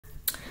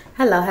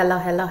Hello.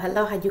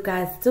 How you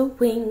guys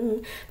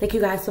doing? Thank you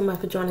guys so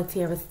much for joining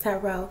Tiara's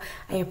Tarot.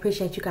 I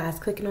appreciate you guys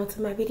clicking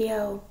onto my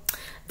video.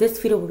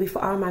 This video will be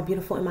for all my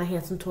beautiful and my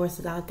handsome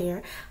Tauruses out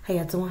there. How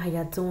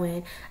y'all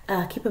doing?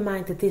 Keep in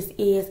mind that this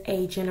is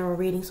a general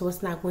reading, so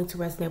it's not going to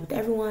resonate with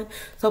everyone.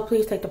 So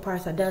please take the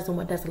parts that does and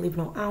what doesn't, leave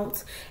no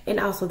out.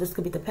 And also, this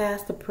could be the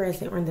past, the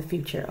present, or in the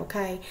future,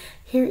 okay?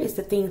 Here is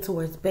the thing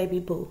towards baby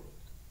boo.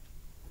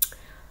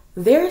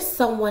 There's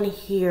someone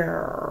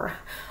here,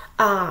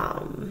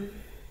 I'm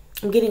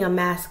getting a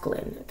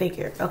masculine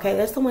figure, okay?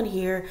 There's someone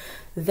here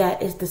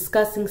that is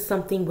discussing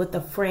something with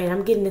a friend.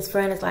 I'm getting this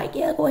friend is like,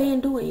 yeah, go ahead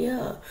and do it,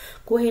 yeah.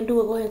 Go ahead and do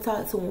it, go ahead and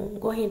talk to him.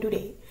 Go ahead and do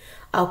that,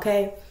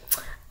 okay?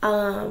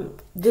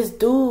 This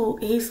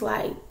dude, he's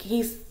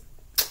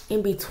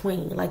in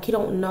between. Like, he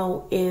don't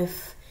know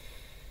if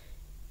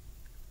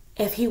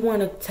he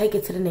want to take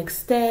it to the next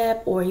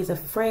step, or he's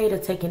afraid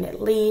of taking that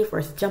leap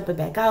or jumping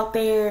back out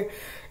there.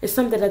 It's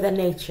something of that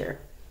nature.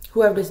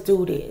 Whoever this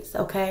dude is,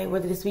 okay?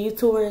 Whether this be you,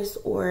 Taurus,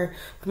 or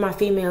for my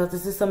females,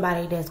 this is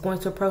somebody that's going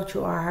to approach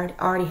you or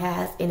already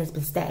has and has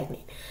been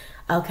stagnant,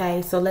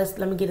 okay? So let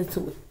me get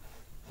into it.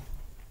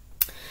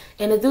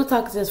 And the dude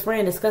talking to his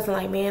friend, discussing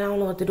like, man, I don't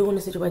know what to do in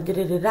this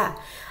situation,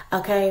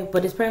 okay?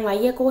 But this friend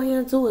like, yeah, go ahead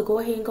and do it. Go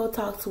ahead and go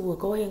talk to her.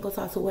 Go ahead and go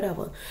talk to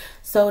whatever.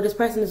 So this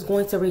person is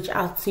going to reach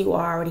out to you or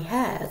already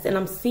has. And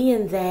I'm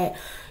seeing that,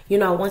 you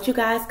know, once you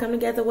guys come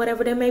together,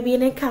 whatever, there may be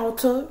an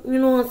encounter. You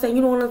know what I'm saying?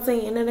 You know what I'm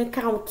saying? An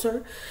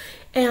encounter.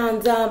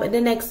 And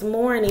the next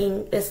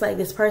morning, it's like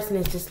this person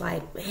is just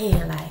like,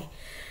 man, like,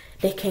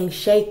 they can't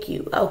shake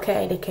you,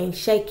 okay? They can't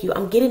shake you.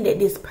 I'm getting that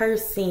this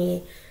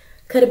person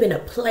could have been a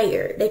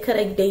player.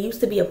 They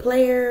used to be a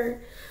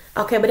player,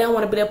 okay, but they don't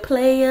want to be a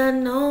player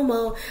no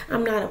more.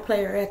 I'm not a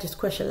player. I just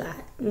crush a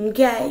lot,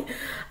 okay?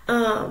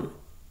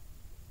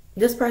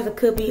 This person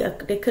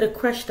they could have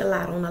crushed a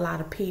lot on a lot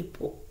of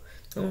people,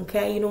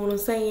 okay? You know what I'm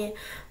saying?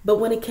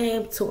 But when it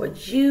came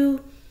towards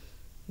you,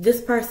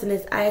 this person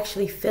is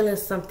actually feeling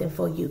something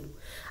for you,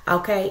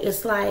 okay?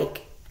 It's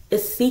like,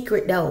 it's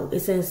secret though.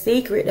 It's in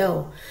secret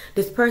though.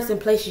 This person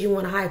places you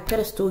on a high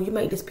pedestal. You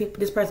make this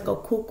person go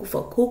cuckoo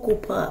for cuckoo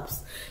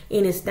puffs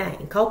in his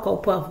thing, cocoa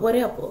puff,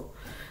 whatever,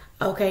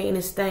 okay, in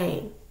his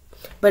thing.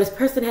 But this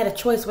person had a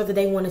choice whether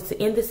they wanted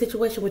to end the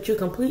situation with you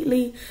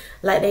completely,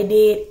 like they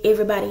did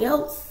everybody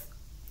else,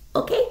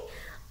 okay,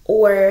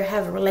 or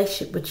have a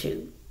relationship with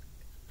you.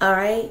 All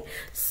right.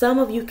 Some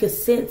of you could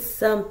sense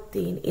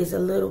something is a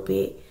little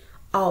bit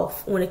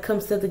off when it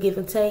comes to the give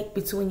and take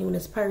between you and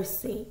this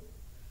person.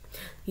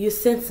 You're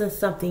sensing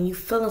something, you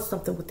feeling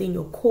something within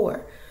your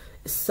core,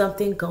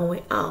 something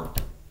going on.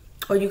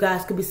 Or you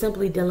guys could be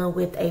simply dealing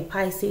with a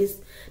Pisces.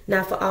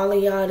 Now for all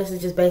of y'all, this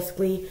is just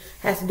basically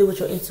has to do with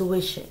your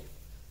intuition,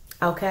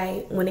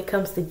 okay? When it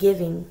comes to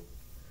giving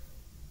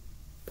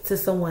to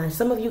someone.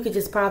 Some of you could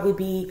just probably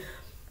be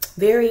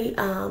very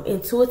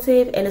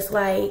intuitive, and it's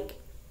like,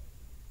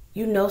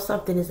 you know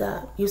something is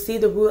up. You see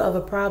the root of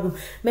a problem.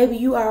 Maybe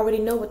you already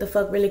know what the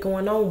fuck really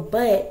going on,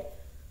 but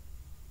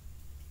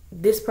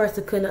this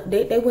person couldn't,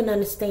 they wouldn't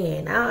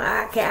understand.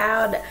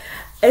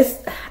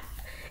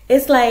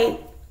 It's like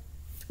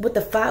with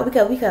the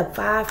 5, we got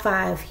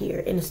 5 here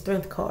in the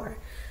strength card.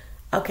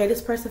 Okay,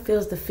 this person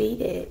feels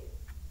defeated.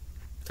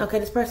 Okay,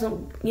 this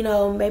person, you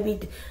know,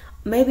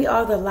 maybe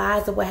all the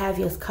lies or what have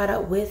you is caught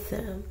up with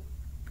them.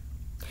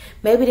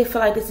 Maybe they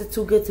feel like this is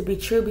too good to be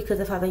true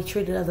because of how they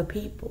treated other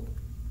people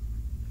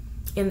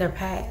in their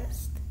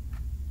past.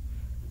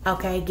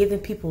 Okay, giving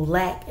people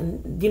lack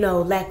and, you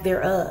know, lack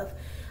thereof.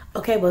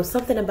 Okay, but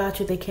something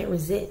about you they can't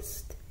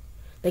resist.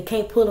 They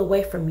can't pull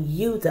away from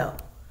you though.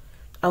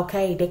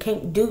 Okay, they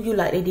can't do you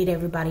like they did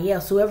everybody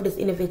else. Whoever this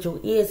individual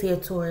is here,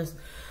 Taurus.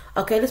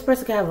 Okay, this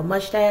person can have a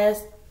mustache.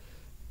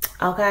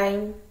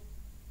 Okay.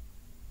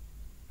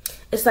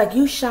 It's like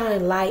you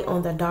shine light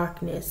on the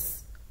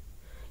darkness.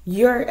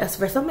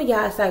 For some of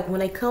y'all, it's like when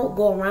they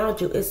go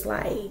around you, it's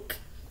like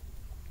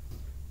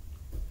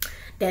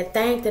that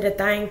thing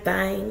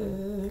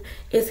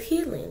is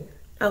healing.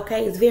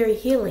 Okay, it's very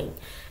healing.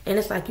 And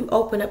it's like you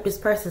open up this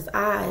person's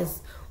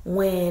eyes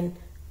when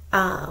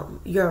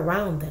you're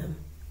around them.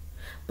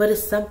 But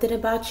it's something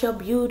about your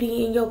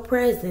beauty and your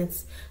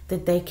presence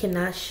that they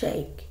cannot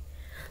shake.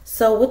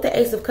 So with the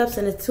Ace of Cups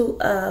and the Two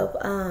of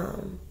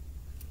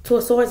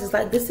Swords, it's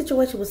like this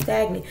situation was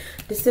stagnant.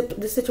 This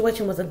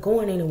situation wasn't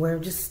going anywhere,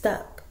 just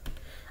stuck.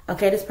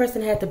 Okay, this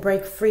person had to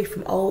break free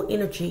from old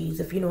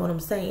energies, if you know what I'm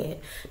saying.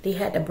 They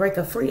had to break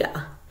free.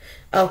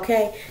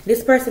 Okay,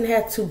 this person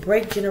had to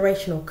break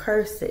generational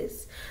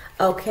curses.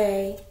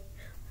 Okay,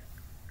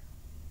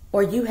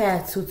 or you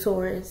had to,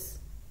 Taurus.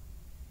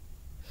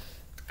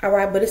 All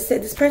right, but it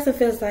said this person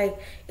feels like,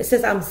 it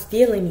says I'm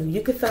stealing you.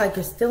 You could feel like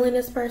you're stealing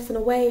this person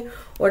away,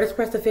 or this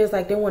person feels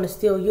like they want to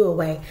steal you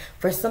away.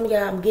 For some of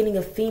y'all, I'm getting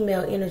a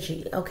female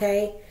energy.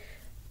 Okay,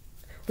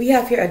 we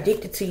have here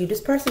addicted to you. This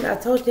person, I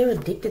told you, they're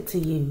addicted to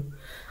you.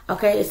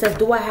 Okay, it says,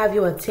 do I have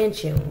your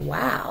attention?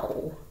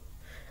 Wow.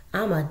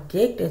 I'm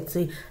addicted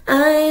to you.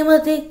 I'm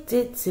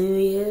addicted to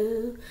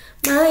you.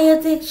 My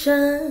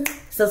addiction.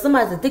 So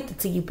somebody's addicted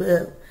to you,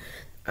 boo.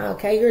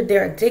 Okay, you're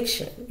their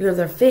addiction. You're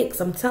their fix.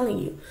 I'm telling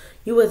you.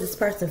 You as this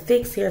person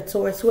fix here,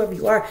 Taurus, whoever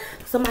you are.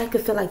 Somebody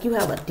could feel like you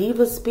have a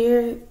diva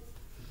spirit.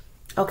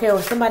 Okay,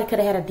 or somebody could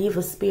have had a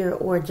diva spirit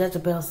or a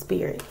Jezebel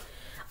spirit.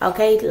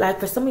 Okay, like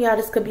for some of y'all,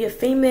 this could be a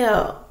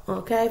female.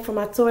 Okay, for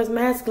my Taurus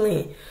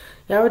masculine.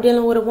 Y'all were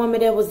dealing with a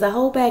woman that was the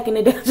whole back in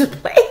the desert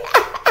place.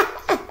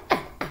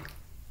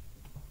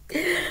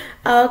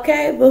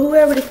 Okay, but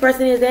whoever this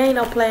person is, they ain't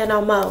no player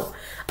no more.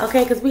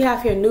 Okay, because we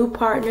have here new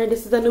partner.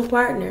 This is a new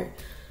partner.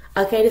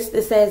 Okay,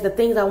 this says the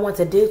things I want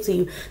to do to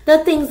you.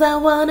 The things I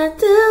want to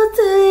do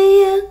to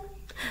you.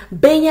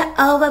 Bend you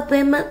over,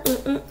 bend my...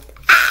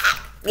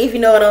 If you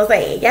know what I'm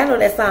saying. Y'all know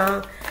that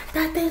song.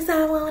 The things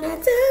I want to do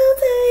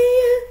to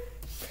you.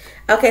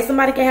 Okay,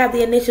 somebody can have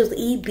the initials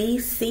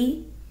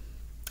EBC.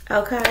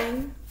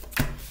 Okay.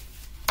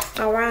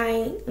 All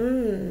right.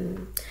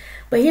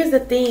 But here's the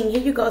thing. Here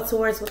you go,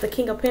 Taurus, with the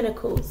King of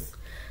Pentacles.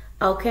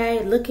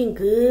 Okay, looking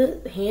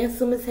good.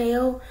 Handsome as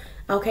hell.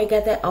 Okay,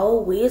 got that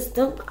old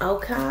wisdom.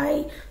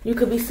 Okay. You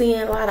could be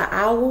seeing a lot of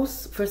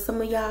owls for some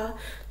of y'all.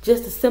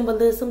 Just the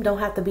symbolism. Don't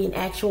have to be an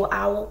actual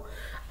owl.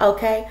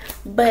 Okay.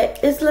 But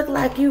it's look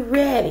like you're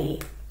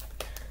ready.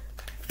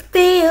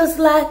 Feels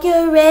like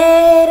you're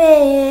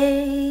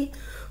ready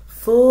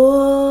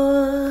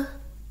for,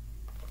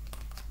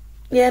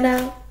 you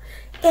know,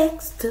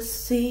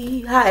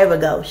 ecstasy. However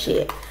go,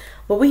 shit.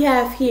 But we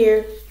have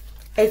here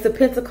Ace of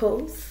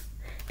Pentacles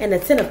and the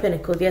Ten of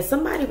Pentacles. Yeah,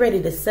 somebody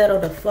ready to settle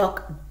the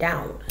fuck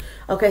down.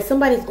 Okay,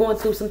 somebody's going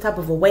through some type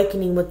of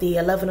awakening with the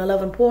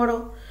 1111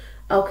 portal.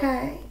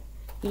 Okay.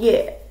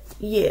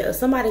 Yeah.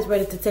 Somebody's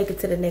ready to take it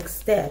to the next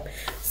step.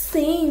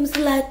 Seems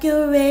like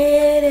you're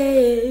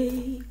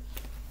ready.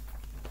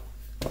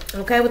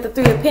 Okay, with the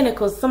Three of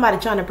Pentacles, somebody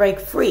trying to break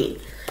free.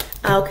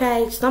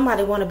 Okay,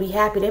 somebody want to be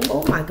happy.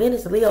 Oh my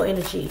goodness, Leo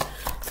energy.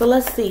 So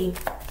let's see.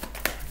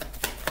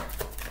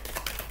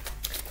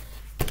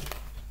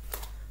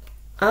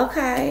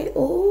 Okay.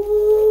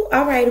 Ooh.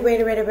 All right.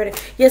 Ready.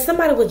 Yeah,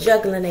 somebody was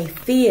juggling their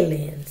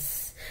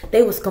feelings.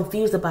 They was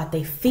confused about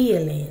their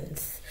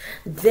feelings.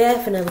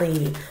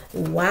 Definitely.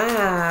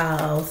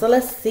 Wow. So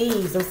let's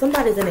see. So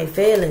somebody's in their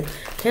feelings.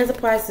 Cancer,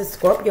 Pisces,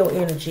 Scorpio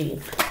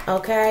energy.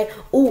 Okay.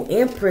 Ooh,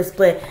 Empress.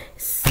 But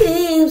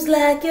seems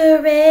like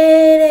you're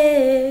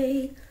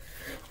ready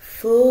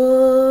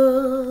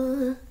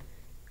for...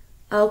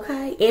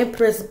 Okay.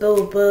 Empress,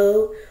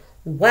 boo-boo.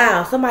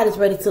 Wow, somebody's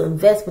ready to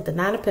invest with the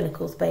Nine of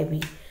Pentacles,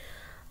 baby.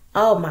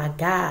 Oh my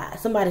God.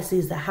 Somebody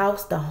sees the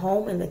house, the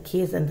home, and the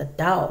kids, and the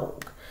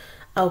dog.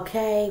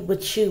 Okay,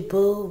 with you,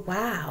 boo.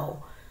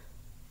 Wow.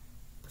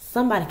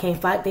 Somebody can't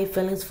fight their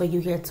feelings for you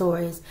here,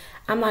 Taurus.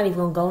 I'm not even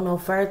going to go no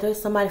further.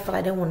 Somebody feel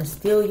like they want to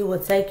steal you or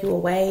take you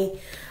away.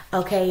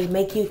 Okay,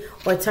 make you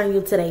or turn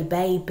you to their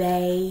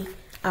baby.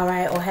 All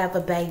right, or have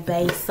a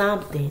baby,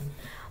 something.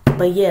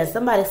 But yeah,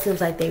 somebody seems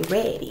like they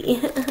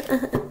ready.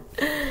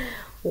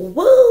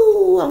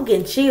 Woo! I'm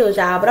getting chills,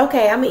 y'all. But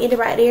okay, I'm gonna end it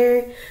right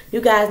there.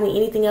 You guys need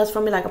anything else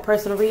from me, like a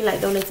personal read, like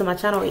donate to my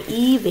channel, or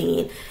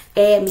even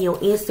add me on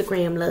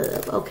Instagram,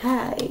 love.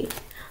 Okay,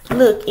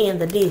 look in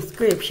the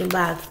description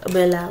box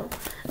below.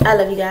 I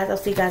love you guys. I'll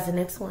see you guys in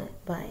the next one.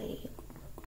 Bye.